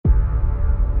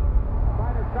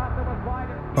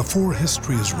Before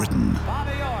history is written,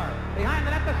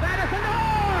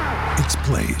 it's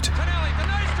played.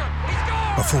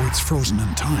 Before it's frozen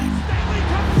in time,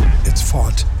 it's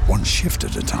fought one shift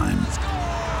at a time.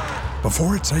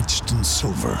 Before it's etched in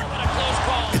silver,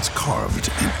 it's carved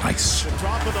in ice.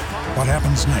 What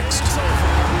happens next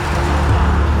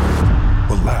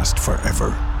will last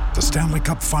forever. The Stanley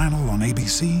Cup Final on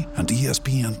ABC and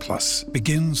ESPN Plus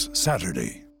begins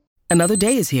Saturday. Another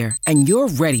day is here, and you're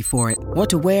ready for it. What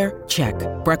to wear? Check.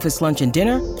 Breakfast, lunch, and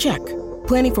dinner? Check.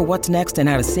 Planning for what's next and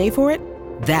how to save for it?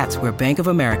 That's where Bank of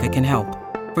America can help.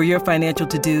 For your financial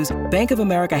to-dos, Bank of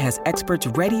America has experts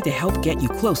ready to help get you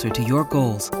closer to your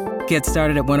goals. Get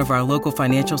started at one of our local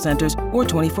financial centers or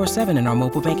 24/7 in our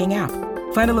mobile banking app.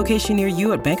 Find a location near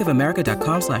you at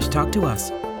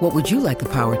bankofamerica.com/talktous. What would you like the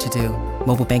power to do?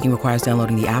 Mobile banking requires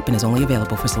downloading the app and is only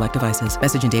available for select devices.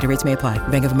 Message and data rates may apply.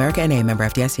 Bank of America N.A., member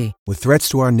FDIC. With threats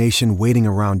to our nation waiting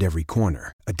around every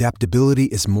corner, adaptability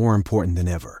is more important than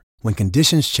ever. When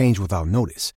conditions change without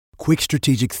notice, quick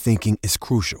strategic thinking is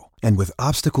crucial. And with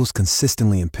obstacles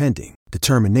consistently impending,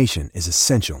 determination is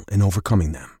essential in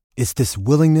overcoming them. It's this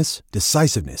willingness,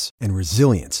 decisiveness, and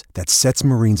resilience that sets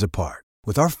Marines apart.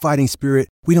 With our fighting spirit,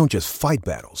 we don't just fight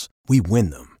battles, we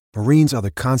win them. Marines are the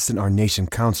constant our nation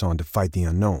counts on to fight the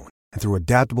unknown. And through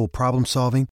adaptable problem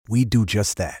solving, we do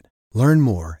just that. Learn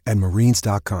more at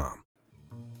marines.com.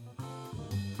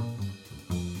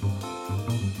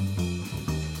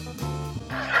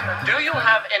 Do you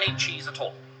have any cheese at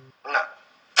all? No.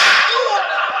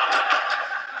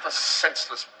 A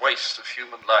senseless waste of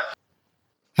human life.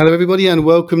 Hello, everybody, and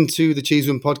welcome to the Cheese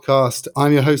Room podcast.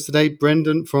 I'm your host today,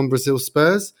 Brendan from Brazil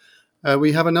Spurs.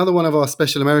 We have another one of our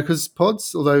Special Americas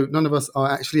pods, although none of us are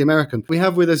actually American. We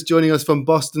have with us, joining us from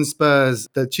Boston Spurs,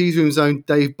 the Cheese Room's own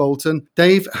Dave Bolton.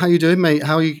 Dave, how you doing, mate?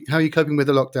 How are you coping with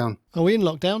the lockdown? Are we in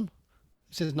lockdown?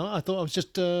 This is not. I thought I was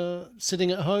just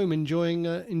sitting at home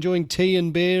enjoying tea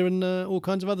and beer and all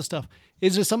kinds of other stuff.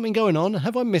 Is there something going on?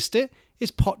 Have I missed it?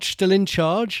 Is Poch still in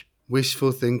charge?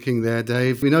 Wishful thinking there,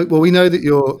 Dave. We know that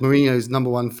you're Mourinho's number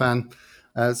one fan.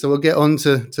 So we'll get on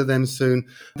to them soon.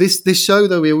 This show,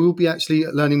 though, we will be actually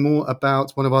learning more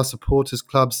about one of our supporters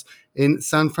clubs in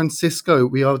San Francisco.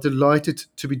 We are delighted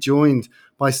to be joined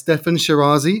by Stefan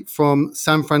Shirazi from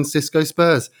San Francisco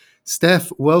Spurs.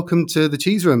 Steph, welcome to the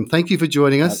Cheese Room. Thank you for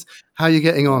joining us. How are you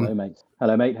getting on?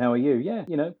 Hello, mate. How are you? Yeah,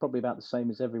 probably about the same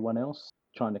as everyone else,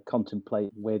 trying to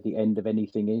contemplate where the end of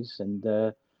anything is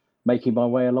and making my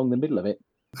way along the middle of it.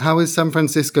 How is San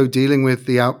Francisco dealing with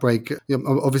the outbreak?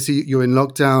 Obviously, you're in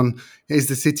lockdown. Is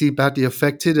the city badly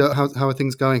affected? How are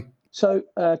things going? So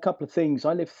a couple of things.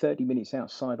 I live 30 minutes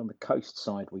outside on the coast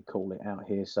side, we call it out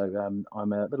here. So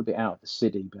I'm a little bit out of the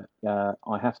city. But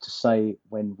I have to say,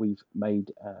 when we've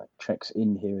made treks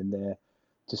in here and there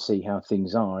to see how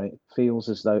things are, it feels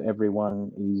as though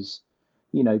everyone is,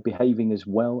 behaving as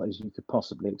well as you could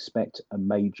possibly expect a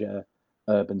major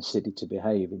urban city to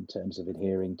behave in terms of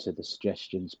adhering to the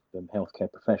suggestions from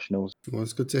healthcare professionals. Well,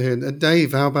 it's good to hear.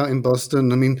 Dave, how about in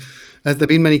Boston? I mean, has there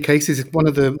been many cases? It's one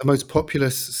of the most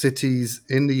populous cities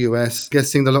in the US.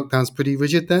 Guessing the lockdown's pretty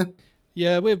rigid there?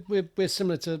 Yeah, we're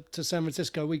similar to San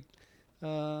Francisco.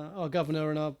 Our governor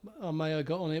and our mayor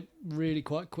got on it really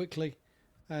quite quickly,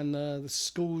 and the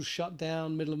schools shut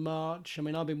down middle of March. I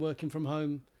mean, I've been working from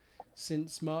home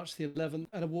since March the 11th,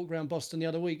 and I walked around Boston the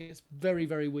other week. It's very,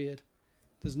 very weird.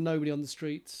 There's nobody on the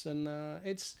streets, and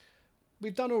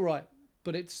we've done all right.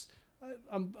 But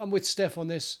I'm with Steph on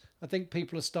this. I think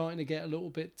people are starting to get a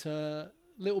little bit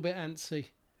antsy.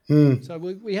 So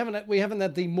we haven't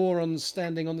had the morons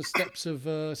standing on the steps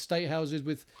of state houses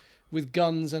with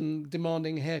guns and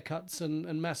demanding haircuts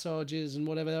and massages and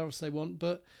whatever else they want.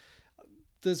 But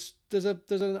there's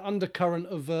an undercurrent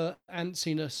of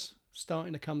antsiness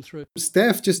starting to come through.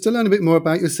 Steph, just to learn a bit more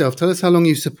about yourself, tell us how long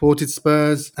you supported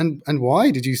Spurs and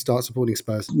why did you start supporting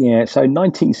Spurs? Yeah, so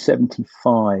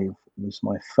 1975 was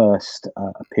my first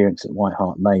appearance at White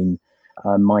Hart Lane.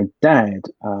 My dad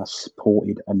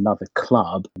supported another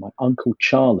club. My uncle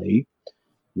Charlie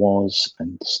was,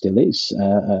 and still is,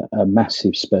 a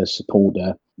massive Spurs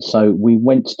supporter. So we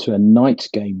went to a night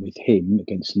game with him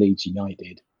against Leeds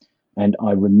United. And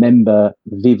I remember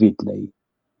vividly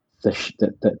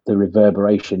the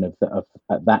reverberation of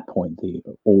at that point, the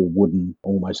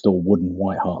almost all wooden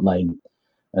White Hart Lane,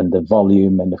 and the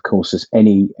volume. And of course, as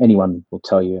anyone will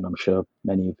tell you, and I'm sure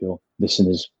many of your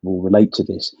listeners will relate to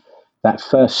this, that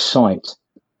first sight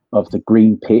of the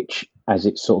green pitch as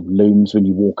it sort of looms when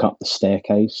you walk up the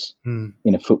staircase in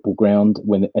a football ground,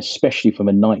 especially from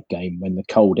a night game, when the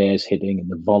cold air's hitting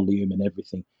and the volume and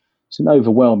everything, it's an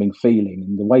overwhelming feeling.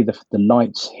 And the way the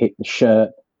lights hit the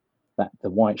shirt that the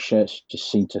white shirts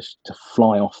just seemed to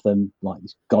fly off them like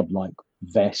this godlike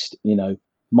vest.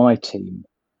 My team,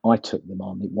 I took them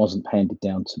on. It wasn't handed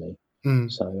down to me.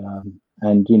 Mm. So,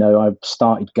 and I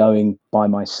started going by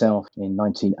myself in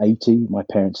 1980. My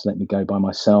parents let me go by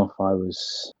myself.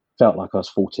 Felt like I was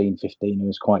 14, 15. I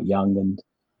was quite young, and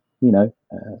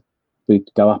we'd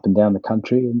go up and down the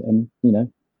country, and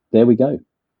there we go.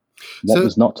 What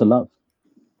was not to love?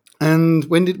 And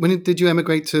when did you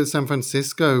emigrate to San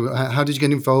Francisco? How did you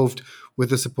get involved with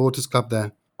the supporters club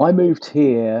there? I moved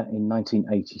here in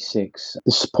 1986.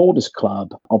 The supporters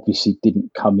club obviously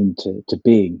didn't come into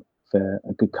being for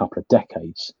a good couple of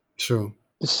decades. Sure.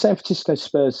 The San Francisco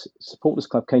Spurs supporters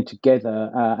club came together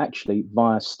actually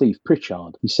via Steve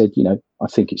Pritchard. He said, I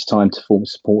think it's time to form a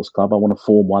supporters club. I want to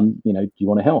form one. Do you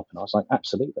want to help? And I was like,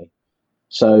 absolutely.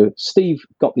 So Steve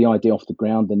got the idea off the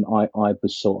ground, and I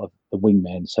was sort of the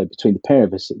wingman. So between the pair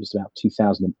of us, it was about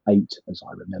 2008, as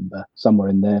I remember, somewhere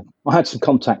in there. I had some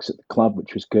contacts at the club,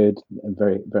 which was good, and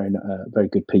very, very, very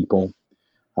good people.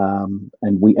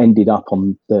 And we ended up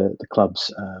on the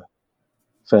club's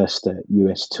first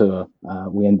US tour.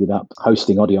 We ended up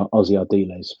hosting Ozzy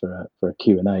Ardiles for a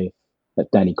Q&A at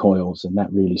Danny Coyle's, and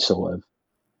that really sort of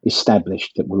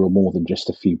established that we were more than just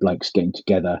a few blokes getting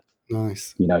together.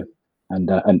 Nice. And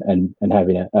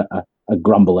having a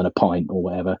grumble and a pint or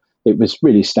whatever. It was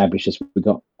really established as we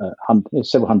got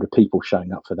several hundred people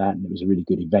showing up for that, and it was a really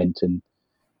good event, and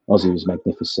Aussie was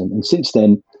magnificent. And since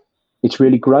then, it's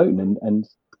really grown, and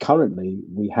currently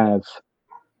we have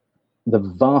the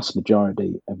vast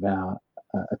majority of our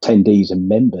attendees and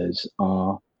members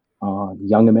are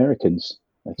young Americans.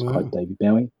 That's quite David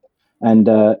Bowie. And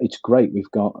it's great.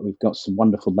 We've got some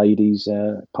wonderful ladies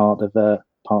part of the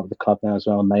club now as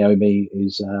well. Naomi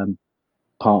is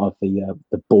part of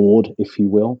the board, if you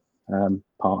will,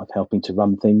 part of helping to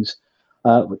run things.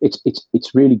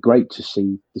 It's really great to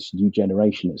see this new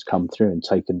generation that's come through and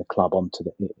taken the club and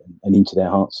into their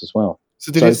hearts as well.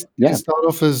 So did it start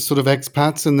off as sort of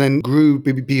expats and then grew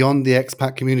beyond the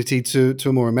expat community to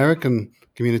a more American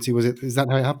community? Is that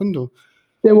how it happened? Or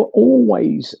there were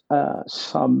always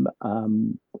some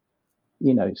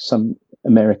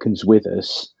Americans with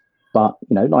us, but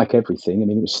like everything, I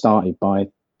mean, it was started by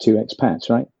two expats,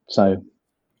 right? So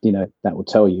that will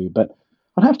tell you. But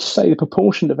I'd have to say the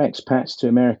proportion of expats to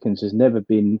Americans has never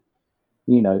been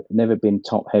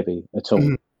top heavy at all.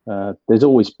 Mm-hmm. There's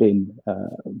always been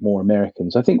more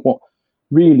Americans. I think what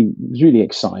really was really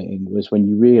exciting was when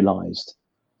you realized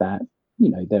that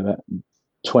there were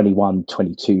 21,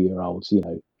 22-year-olds,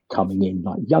 coming in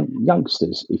like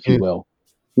youngsters, if you will,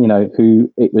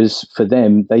 who it was for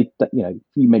them. If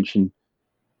you mention,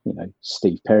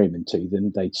 Steve Perryman to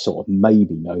them, they'd sort of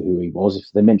maybe know who he was. If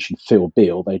they mentioned Phil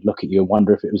Beale, they'd look at you and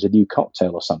wonder if it was a new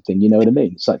cocktail or something. You know what I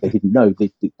mean? It's like they didn't know.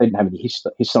 They didn't have any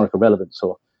historical relevance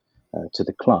or to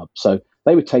the club. So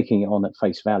they were taking it on at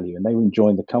face value, and they were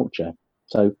enjoying the culture.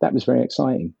 So that was very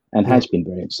exciting, and has been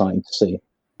very exciting to see.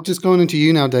 Just going into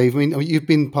you now, Dave. I mean, you've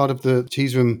been part of the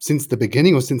Cheese Room since the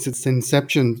beginning, or since its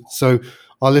inception. So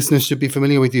our listeners should be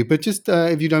familiar with you. But just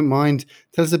if you don't mind,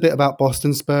 tell us a bit about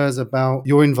Boston Spurs, about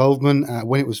your involvement,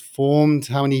 when it was formed,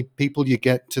 how many people you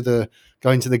get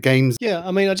going to the games. Yeah,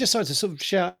 I mean, I just like to sort of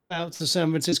shout out to the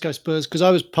San Francisco Spurs because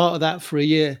I was part of that for a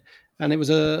year. And it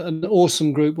was an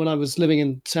awesome group when I was living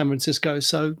in San Francisco.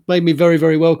 So made me very,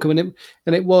 very welcome. And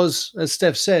it was, as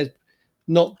Steph said,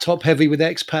 not top heavy with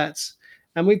expats.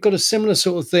 And we've got a similar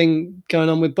sort of thing going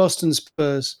on with Boston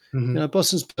Spurs. Mm-hmm.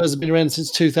 Boston Spurs have been around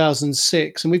since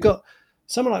 2006, and we've got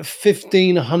something like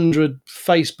 1,500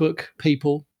 Facebook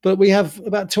people, but we have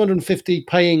about 250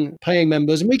 paying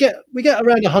members, and we get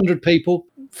around 100 people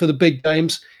for the big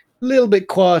games. A little bit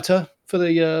quieter for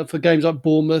games like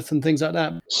Bournemouth and things like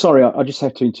that. Sorry, I just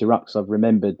have to interrupt because I've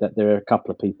remembered that there are a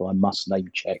couple of people I must name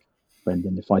check,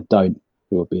 Brendan. If I don't,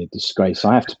 it will be a disgrace.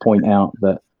 I have to point out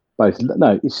that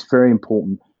it's very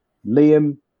important.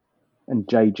 Liam and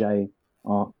JJ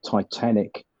are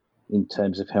titanic in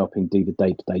terms of helping do the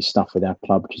day-to-day stuff with our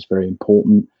club, which is very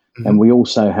important. Mm-hmm. And we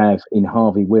also have in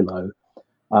Harvey Willow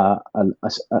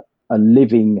a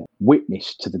living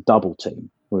witness to the double team,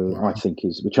 which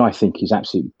I think is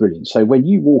absolutely brilliant. So when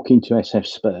you walk into SF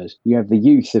Spurs, you have the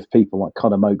youth of people like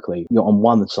Conor Moakley, you're on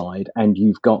one side, and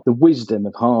you've got the wisdom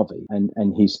of Harvey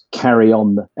and his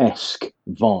carry-on-esque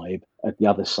vibe at the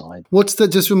other side.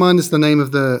 Just remind us the name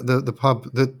of the pub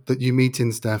that you meet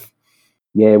in, Steph.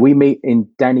 Yeah, we meet in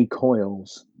Danny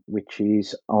Coyle's, which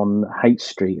is on Haight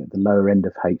Street, at the lower end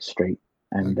of Haight Street.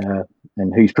 And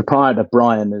whose proprietor,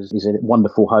 Brian, is a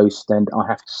wonderful host. And I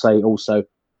have to say also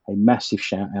a massive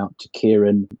shout out to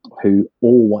Kieran, who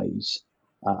always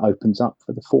opens up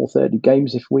for the 4:30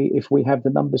 games if we have the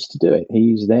numbers to do it.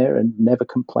 He's there and never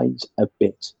complains a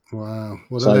bit. Wow,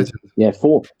 what a So legend! yeah,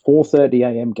 4:30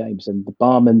 a.m. games, and the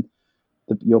barman,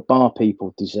 your bar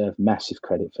people deserve massive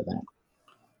credit for that.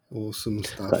 Awesome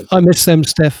stuff. So, I miss them,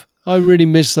 Steph. I really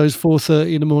miss those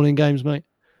 4:30 in the morning games, mate.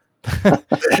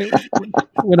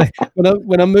 when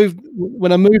I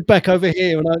moved back over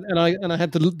here and I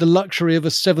had the luxury of a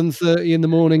 7:30 in the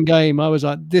morning game, I was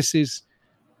like, this is,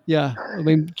 yeah. I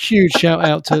mean, huge shout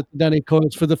out to Danny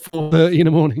Coyles for the 4:30 in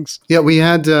the mornings. Yeah, we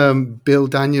had Bill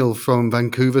Daniel from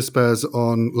Vancouver Spurs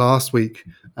on last week,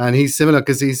 and he's similar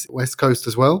because he's West Coast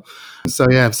as well. So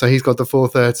yeah, so he's got the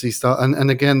 4:30 start,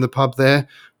 and again the pub there,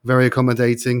 very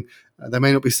accommodating. They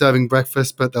may not be serving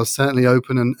breakfast, but they'll certainly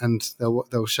open and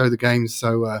they'll show the games.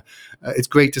 So it's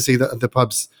great to see that the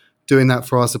pubs doing that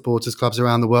for our supporters clubs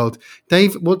around the world.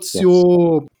 Dave, what's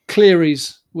your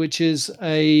Cleary's, which is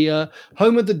a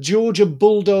home of the Georgia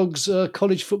Bulldogs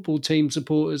college football team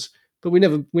supporters, but we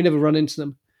never run into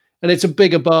them. And it's a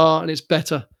bigger bar and it's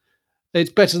better. It's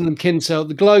better than Kinsale.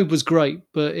 The Globe was great,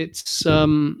 but it's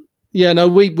we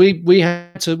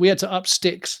had to up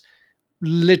sticks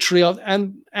literally,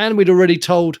 and we'd already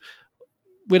told,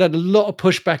 we'd had a lot of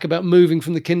pushback about moving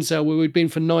from the Kinsale where we'd been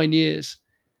for 9 years.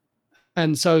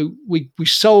 And so we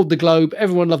sold the Globe.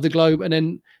 Everyone loved the Globe, and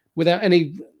then without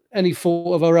any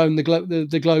fault of our own,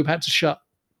 the Globe had to shut.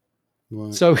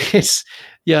 Right. So it's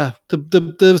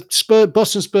the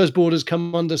Boston Spurs board has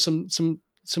come under some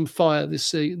fire this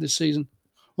season.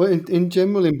 Well, in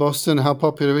general in Boston, how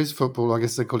popular is football? I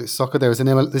guess they call it soccer. Is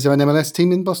there an MLS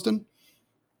team in Boston?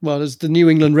 Well, there's the New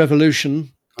England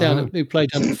Revolution who play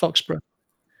down at Foxborough.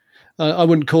 I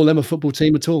wouldn't call them a football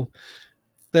team at all.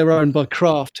 They're owned by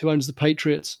Kraft, who owns the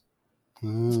Patriots.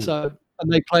 So,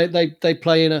 and they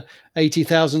play in a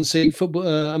 80,000 seat football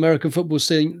American football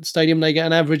stadium. They get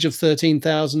an average of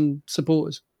 13,000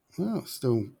 supporters. Well,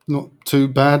 still not too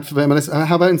bad for MLS.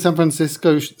 How about in San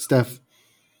Francisco, Steph?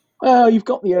 Well, you've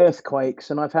got the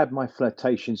earthquakes, and I've had my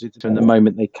flirtations with them from the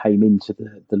moment they came into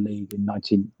the league in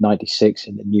 1996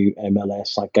 in the new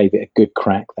MLS. I gave it a good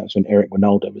crack. That was when Eric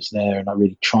Ronaldo was there, and I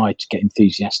really tried to get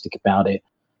enthusiastic about it.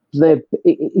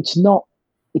 It's not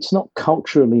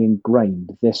culturally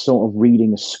ingrained. They're sort of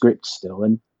reading a script still,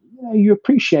 and you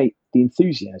appreciate the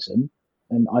enthusiasm,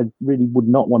 and I really would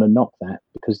not want to knock that,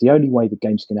 because the only way the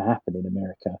game's going to happen in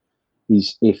America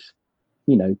is if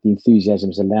the enthusiasm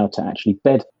is allowed to actually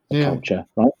bed the culture,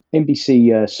 right?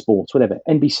 NBC Sports, whatever,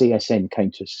 NBCSN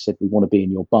came to us and said, we want to be in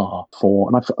your bar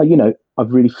and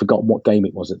I've really forgotten what game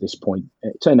it was at this point.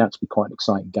 It turned out to be quite an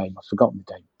exciting game. I've forgotten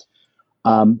the game.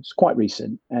 It's quite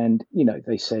recent, and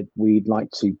they said, we'd like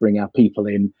to bring our people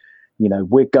in.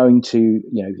 We're going to,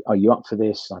 are you up for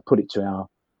this? I put it to our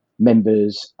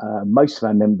members. Most of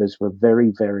our members were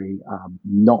very, very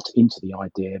not into the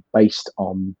idea, based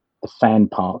on the fan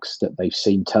parks that they've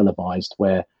seen televised,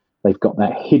 where they've got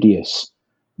that hideous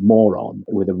moron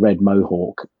with a red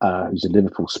mohawk who's a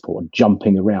Liverpool supporter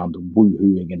jumping around and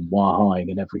woohooing and wah-hahing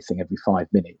and everything every 5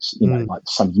 minutes, like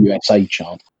some USA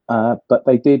chant. But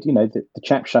they did, the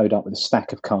chap showed up with a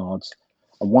stack of cards,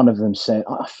 and one of them said,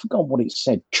 I forgot what it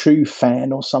said, true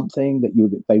fan or something,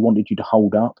 that they wanted you to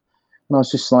hold up. And I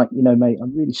was just like, mate,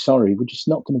 I'm really sorry. We're just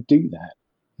not going to do that.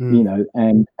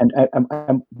 And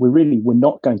we're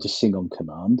not going to sing on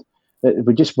command.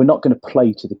 We're not going to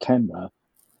play to the camera,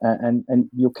 and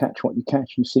you'll catch what you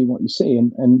catch and see what you see.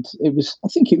 And I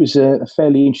think it was a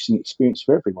fairly interesting experience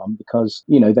for everyone, because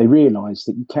they realised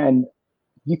that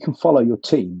you can follow your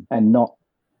team and not,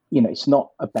 it's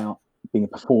not about being a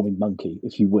performing monkey,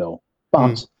 if you will.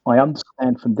 But I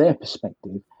understand from their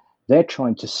perspective, they're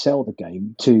trying to sell the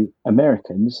game to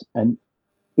Americans, and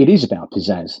it is about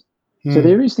pizzazz. So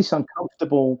there is this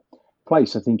uncomfortable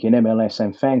place, I think, in MLS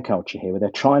and fan culture here, where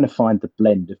they're trying to find the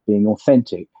blend of being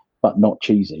authentic but not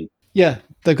cheesy. Yeah,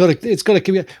 it's got to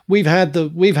keep. We've had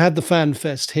the fan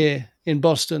fest here in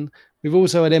Boston. We've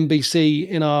also had NBC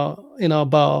in our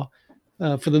bar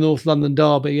for the North London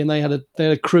Derby, and they had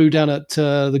a crew down at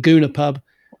the Gooner pub,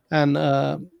 and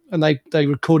they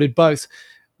recorded both.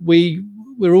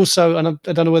 We're also, and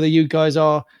I don't know whether you guys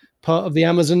are part of the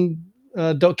Amazon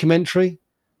documentary.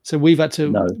 So we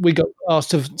got asked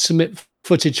to submit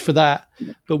footage for that,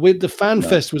 but the fan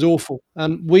fest was awful,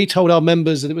 and we told our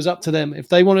members that it was up to them. If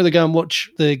they wanted to go and watch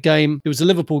the game, it was a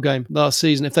Liverpool game last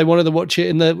season. If they wanted to watch it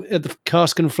at the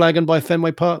Cask and Flagon by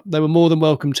Fenway Park, they were more than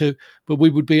welcome to, but we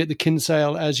would be at the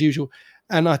Kinsale as usual.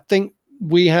 And I think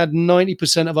we had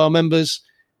 90% of our members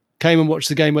came and watched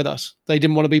the game with us. They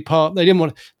didn't want to be part. They didn't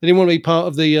want to be part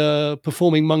of the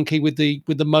performing monkey with the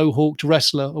mohawked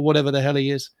wrestler or whatever the hell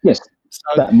he is. Yes.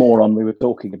 So that moron we were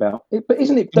talking about. But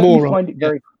isn't it? Don't you find it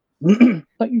very?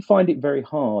 Don't you find it very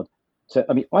hard to?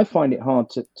 I mean, I find it hard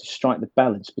to strike the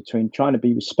balance between trying to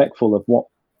be respectful of what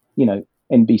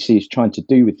NBC is trying to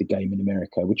do with the game in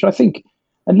America, which I think,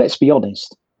 and let's be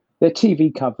honest, their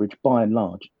TV coverage by and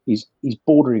large is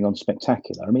bordering on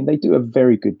spectacular. I mean, they do a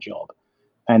very good job,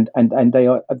 and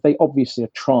they obviously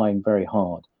are trying very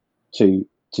hard to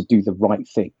do the right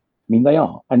thing. I mean, they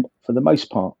are, and for the most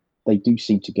part, they do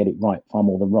seem to get it right far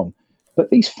more than wrong. But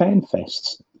these fan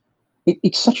fests,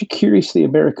 it's such a curiously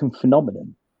American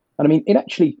phenomenon, and I mean, it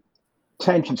actually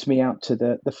tangents me out to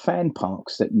the fan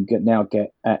parks that you now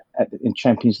get in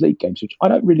Champions League games, which I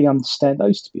don't really understand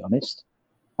those, to be honest.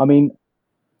 I mean,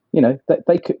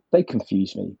 they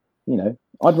confuse me.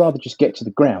 I'd rather just get to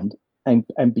the ground and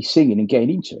be singing and getting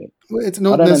into it. Well, I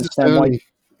don't understand why.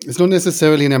 It's not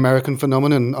necessarily an American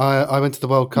phenomenon. I went to the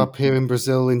World Cup here in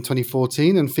Brazil in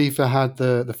 2014, and FIFA had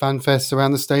the fan fests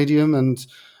around the stadium, and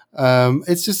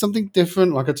it's just something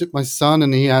different. Like I took my son,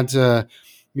 and he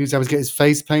used to get his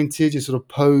face painted, you sort of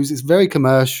pose. It's very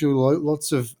commercial,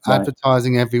 lots of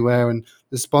advertising everywhere, and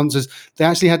the sponsors. They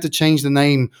actually had to change the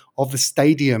name of the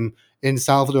stadium in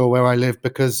Salvador, where I live,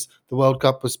 because the World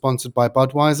Cup was sponsored by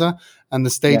Budweiser, and the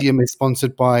stadium is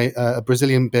sponsored by a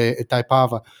Brazilian beer,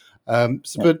 Itaipava.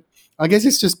 But I guess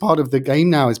it's just part of the game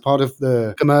now. It's part of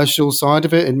the commercial side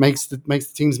of it. It makes the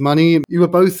teams money. You were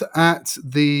both at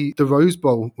the Rose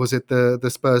Bowl. Was it the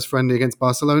Spurs friendly against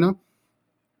Barcelona?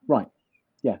 Right.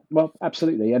 Yeah. Well,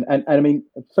 absolutely. And I mean,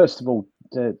 first of all,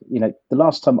 the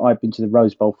last time I've been to the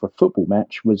Rose Bowl for a football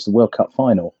match was the World Cup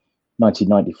final,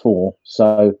 1994.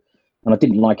 So, and I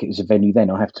didn't like it as a venue then.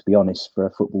 I have to be honest.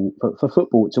 For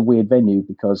football, it's a weird venue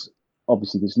because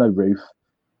obviously there's no roof.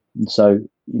 And so,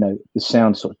 the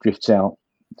sound sort of drifts out.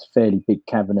 It's fairly big,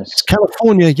 cavernous. It's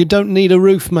California. You don't need a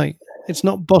roof, mate. It's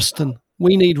not Boston.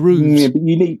 We need roofs. Yeah, but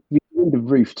you need a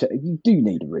roof. You do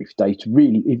need a roof, Dave, to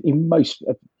really, in most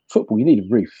football, you need a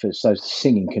roof so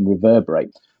singing can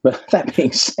reverberate. But that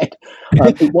being said,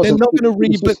 it wasn't.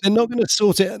 They're not going to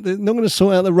sort it. They're not going to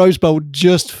sort out the Rose Bowl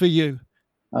just for you.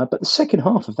 But the second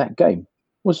half of that game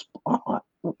was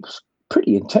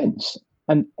pretty intense,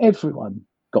 and everyone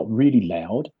got really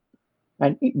loud.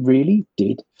 And it really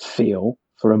did feel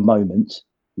for a moment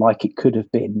like it could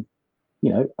have been,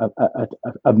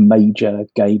 a major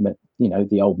game at,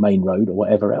 the old main road or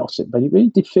whatever else. But it really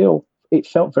did it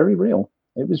felt very real.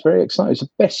 It was very exciting. It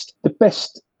was the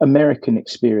best American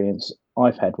experience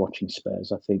I've had watching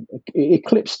Spurs. I think it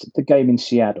eclipsed the game in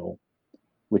Seattle,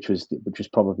 which was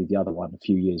probably the other one a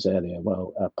few years earlier.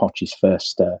 Well, Poch's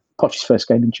first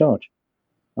game in charge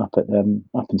up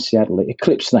in Seattle. It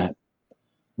eclipsed that.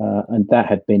 And that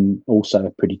had been also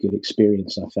a pretty good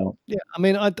experience, I felt. Yeah, I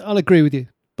mean, I'll agree with you.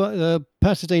 But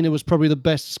Pasadena was probably the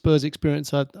best Spurs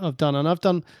experience I've done. And I've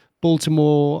done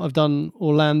Baltimore, I've done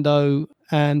Orlando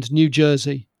and New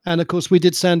Jersey. And, of course, we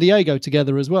did San Diego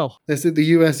together as well. The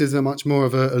US is a much more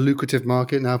of a lucrative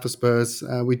market now for Spurs.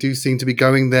 We do seem to be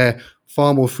going there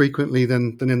far more frequently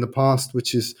than in the past,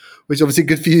 which is obviously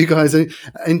good for you guys.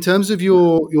 In terms of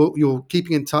your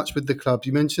keeping in touch with the club,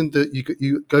 you mentioned that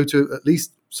you go to at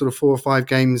least sort of 4 or 5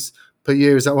 games per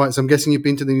year. Is that right? So I'm guessing you've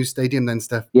been to the new stadium then,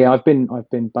 Steph? Yeah, I've been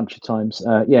a bunch of times.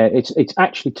 It's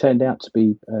actually turned out to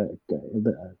be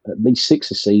at least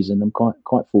 6 a season. I'm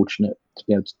quite fortunate to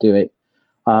be able to do it.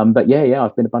 But yeah,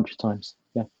 I've been a bunch of times.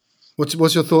 Yeah.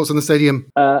 What's your thoughts on the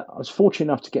stadium? I was fortunate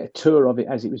enough to get a tour of it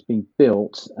as it was being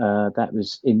built. That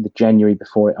was in the January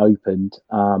before it opened,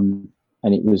 and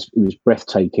it was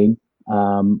breathtaking.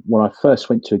 When I first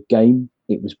went to a game,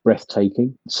 it was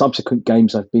breathtaking. Subsequent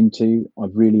games I've been to,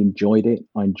 I've really enjoyed it.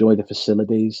 I enjoy the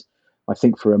facilities. I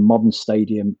think for a modern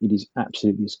stadium, it is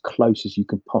absolutely as close as you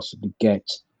can possibly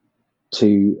get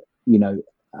to,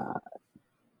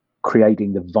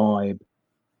 creating the vibe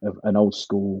of an old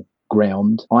school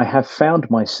ground. I have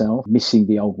found myself missing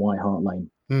the old White Hart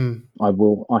Lane. I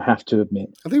have to admit.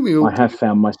 I think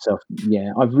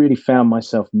I've really found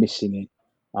myself missing it.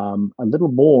 A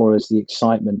little more as the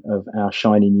excitement of our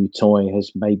shiny new toy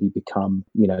has maybe become,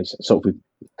 sort of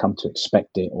we've come to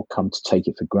expect it or come to take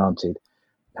it for granted.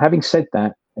 Having said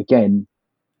that, again,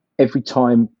 every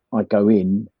time I go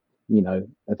in,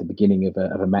 at the beginning of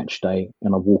a match day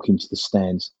and I walk into the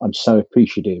stands, I'm so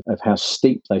appreciative of how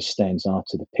steep those stands are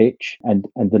to the pitch and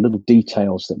the little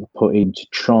details that were put in to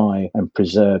try and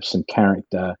preserve some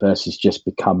character versus just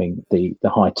becoming the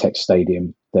high-tech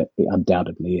stadium that it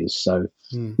undoubtedly is. So,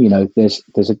 it's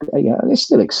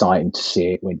still exciting to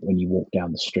see it when you walk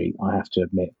down the street, I have to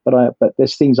admit. But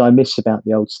there's things I miss about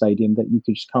the old stadium that you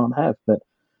just can't have. But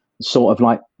sort of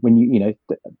like when the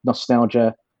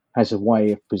nostalgia has a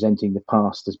way of presenting the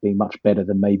past as being much better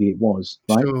than maybe it was,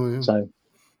 right? Sure, yeah. So,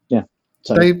 yeah.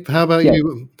 So, Dave, how about yeah.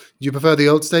 you? Do you prefer the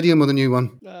old stadium or the new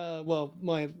one? Well,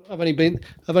 I've only been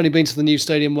to the new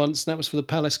stadium once, and that was for the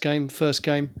Palace game, first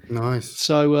game. Nice.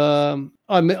 So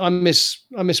I miss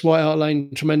White Hart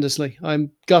Lane tremendously.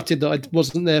 I'm gutted that I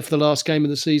wasn't there for the last game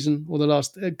of the season or the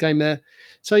last game there.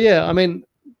 So yeah, I mean,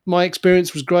 my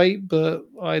experience was great, but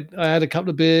I had a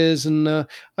couple of beers, and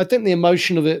I think the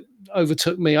emotion of it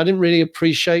overtook me. I didn't really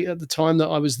appreciate at the time that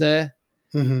I was there.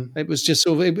 Mm-hmm. It was just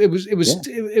sort of it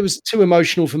was too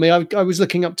emotional for me. I was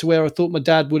looking up to where I thought my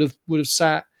dad would have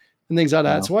sat and things like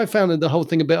that. Wow. So I found the whole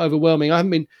thing a bit overwhelming.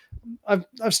 I've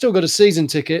still got a season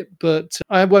ticket, but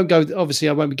I won't go. Obviously,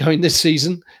 I won't be going this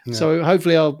season. Yeah. So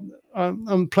hopefully,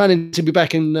 I'm planning to be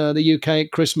back in the UK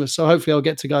at Christmas. So hopefully, I'll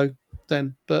get to go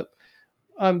then. But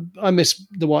I miss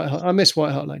White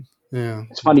Hart Lane. Yeah,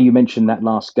 it's funny you mentioned that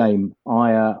last game.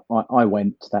 I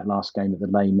went to that last game at the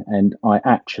Lane, and I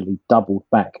actually doubled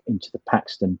back into the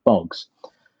Paxton Bogs,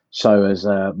 so as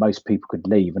most people could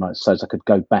leave, and so as I could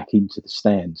go back into the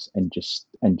stands and just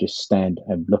stand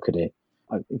and look at it.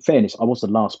 In fairness, I was the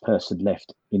last person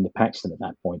left in the Paxton at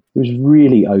that point. It was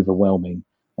really overwhelming,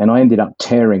 and I ended up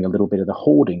tearing a little bit of the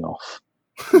hoarding off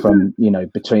from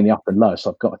between the upper and lower.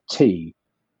 So I've got a T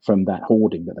from that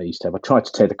hoarding that they used to have. I tried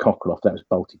to tear the cockle off, that was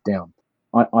bolted down.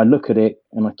 I look at it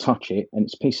and I touch it, and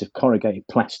it's a piece of corrugated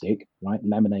plastic, right?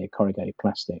 Laminated corrugated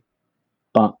plastic.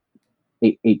 But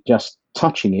it just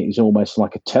touching it is almost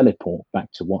like a teleport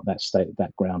back to what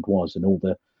that ground was, and all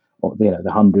the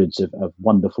hundreds of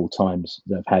wonderful times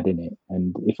that I've had in it.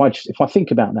 And if I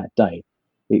think about that day,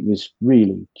 it was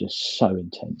really just so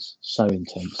intense, so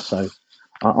intense. So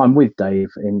I'm with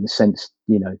Dave in the sense,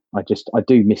 I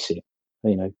do miss it.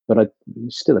 But I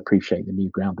still appreciate the new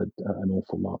ground an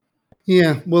awful lot.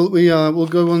 Yeah, well, we'll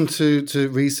go on to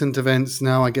recent events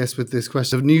now, I guess, with this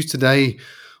question. The news today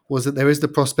was that there is the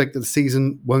prospect that the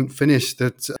season won't finish,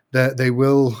 that they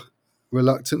will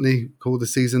reluctantly call the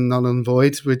season null and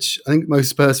void, which I think most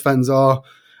Spurs fans are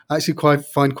actually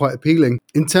find quite appealing.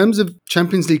 In terms of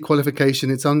Champions League qualification,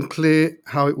 it's unclear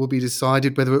how it will be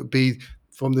decided, whether it would be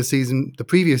from the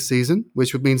previous season,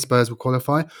 which would mean Spurs will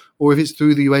qualify, or if it's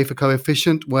through the UEFA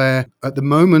coefficient, where at the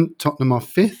moment Tottenham are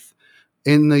fifth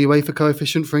in the UEFA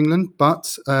coefficient for England,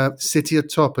 but City are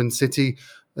top, and City,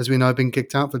 as we know, have been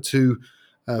kicked out for 2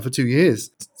 years.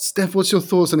 Steph, what's your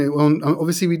thoughts on it?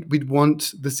 Obviously, we'd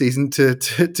want the season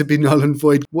to be null and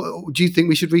void. Do you think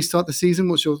we should restart the season?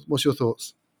 What's your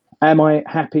thoughts? Am I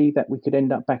happy that we could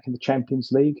end up back in the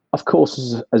Champions League? Of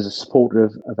course, as a supporter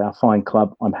of our fine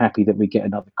club, I'm happy that we get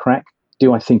another crack.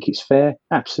 Do I think it's fair?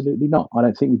 Absolutely not. I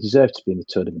don't think we deserve to be in the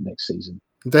tournament next season.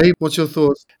 Dave, what's your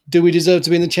thoughts? Do we deserve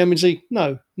to be in the Champions League?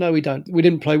 No, we don't. We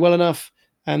didn't play well enough,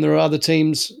 and there are other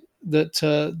teams that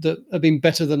have been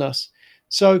better than us.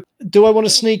 So, do I want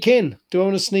to sneak in? Do I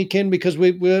want to sneak in because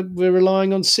we're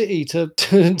relying on City to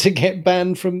get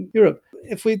banned from Europe?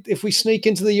 If we sneak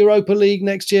into the Europa League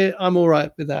next year, I'm all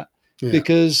right with that. Yeah.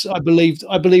 Because I believe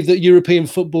that European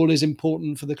football is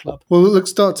important for the club. Well, let's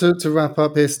start to wrap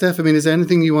up here. Steph, I mean, is there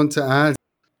anything you want to add?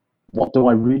 What do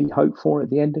I really hope for at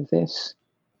the end of this?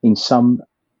 In some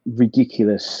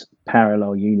ridiculous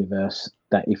parallel universe,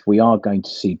 that if we are going to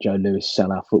see Joe Lewis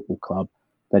sell our football club,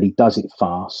 that he does it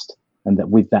fast, and that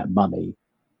with that money,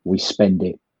 we spend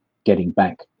it getting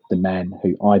back the man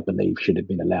who I believe should have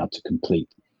been allowed to continue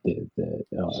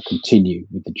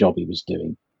with the job he was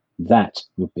doing. That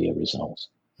would be a result.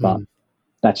 But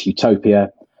that's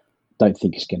utopia. Don't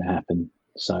think it's going to happen.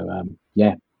 So,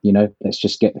 let's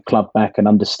just get the club back and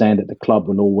understand that the club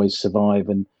will always survive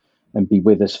and be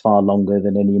with us far longer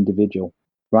than any individual.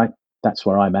 Right? That's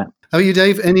where I'm at. How are you,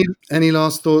 Dave? Any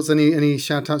last thoughts? Any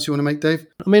shout outs you want to make, Dave?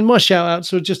 I mean, my shout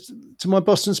outs are just to my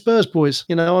Boston Spurs boys.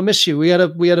 I miss you. We had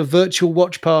a virtual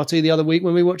watch party the other week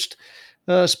when we watched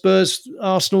Spurs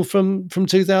Arsenal from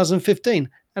 2015,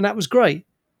 and that was great.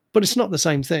 But it's not the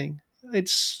same thing.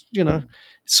 It's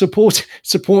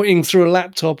supporting through a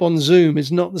laptop on Zoom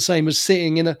is not the same as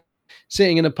sitting in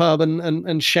a pub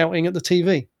and shouting at the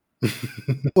TV.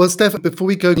 Well, Steph, before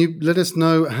we go, can you let us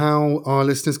know how our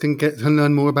listeners can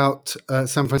learn more about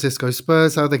San Francisco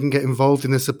Spurs, how they can get involved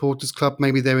in the supporters club?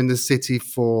 Maybe they're in the city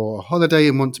for a holiday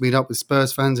and want to meet up with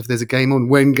Spurs fans if there's a game on,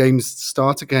 when games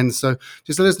start again. So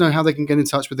just let us know how they can get in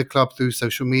touch with the club through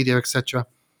social media, etc.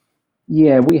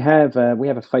 Yeah, we have a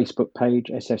Facebook page,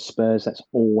 SF Spurs. That's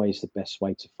always the best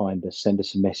way to find us. Send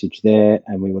us a message there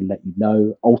and we will let you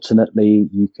know. Alternately,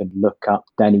 you can look up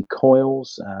Danny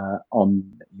Coyles on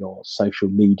your social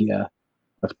media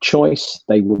of choice.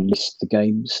 They will list the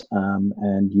games,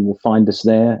 and you will find us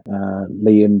there.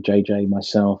 Liam, JJ,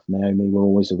 myself, Naomi, we're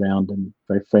always around and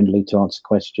very friendly to answer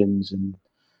questions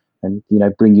and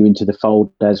bring you into the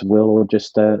fold as well, or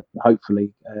just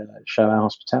hopefully show our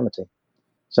hospitality.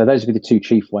 So those would be the two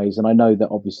chief ways. And I know that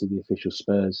obviously the official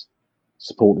Spurs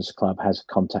Supporters Club has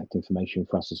contact information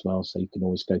for us as well, so you can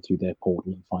always go through their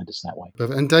portal and find us that way.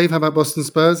 Perfect. And Dave, how about Boston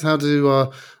Spurs? How do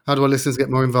our listeners get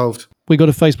more involved? We got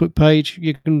a Facebook page.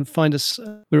 You can find us.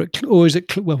 We're always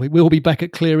at. Well, we will be back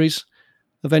at Cleary's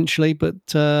eventually, but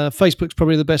Facebook's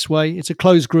probably the best way. It's a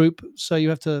closed group, so you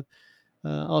have to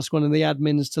ask one of the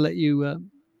admins to let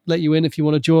you in if you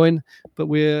want to join. But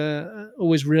we're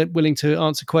always willing to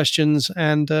answer questions,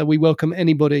 and we welcome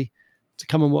anybody to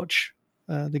come and watch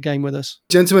the game with us.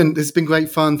 Gentlemen, this has been great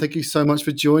fun. Thank you so much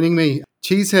for joining me.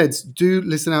 Cheeseheads, do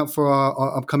listen out for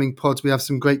our upcoming pods. We have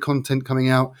some great content coming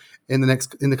out in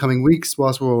the coming weeks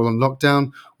whilst we're all on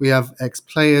lockdown. We have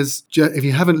ex-players. If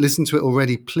you haven't listened to it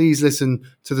already, please listen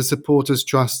to the Supporters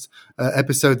Trust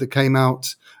episode that came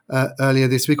out earlier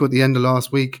this week or at the end of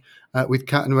last week with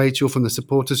Kat and Rachel from the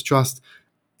Supporters Trust.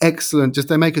 Excellent. Just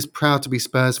they make us proud to be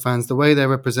Spurs fans, the way they're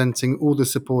representing all the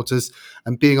supporters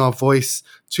and being our voice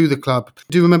to the club.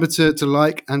 Do remember to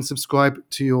like and subscribe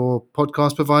to your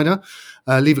podcast provider.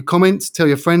 Leave a comment, tell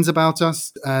your friends about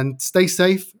us, and stay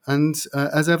safe. And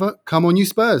as ever, come on you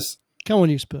Spurs. Come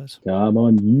on you Spurs. Come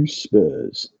on you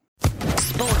Spurs.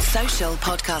 Sports Social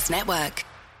Podcast Network.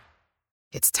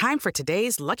 It's time for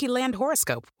today's Lucky Land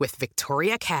horoscope with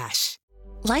Victoria Cash.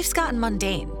 Life's gotten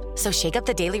mundane, so shake up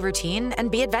the daily routine and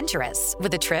be adventurous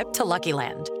with a trip to Lucky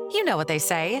Land. You know what they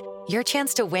say, your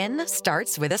chance to win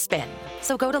starts with a spin.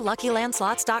 So go to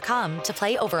LuckyLandSlots.com to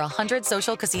play over 100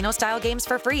 social casino-style games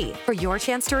for free for your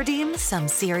chance to redeem some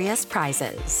serious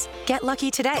prizes. Get lucky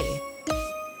today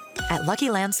at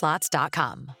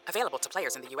LuckyLandSlots.com. Available to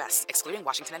players in the U.S., excluding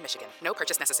Washington and Michigan. No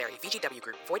purchase necessary. VGW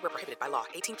Group. Void where prohibited by law.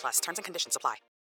 18+. Terms and conditions apply.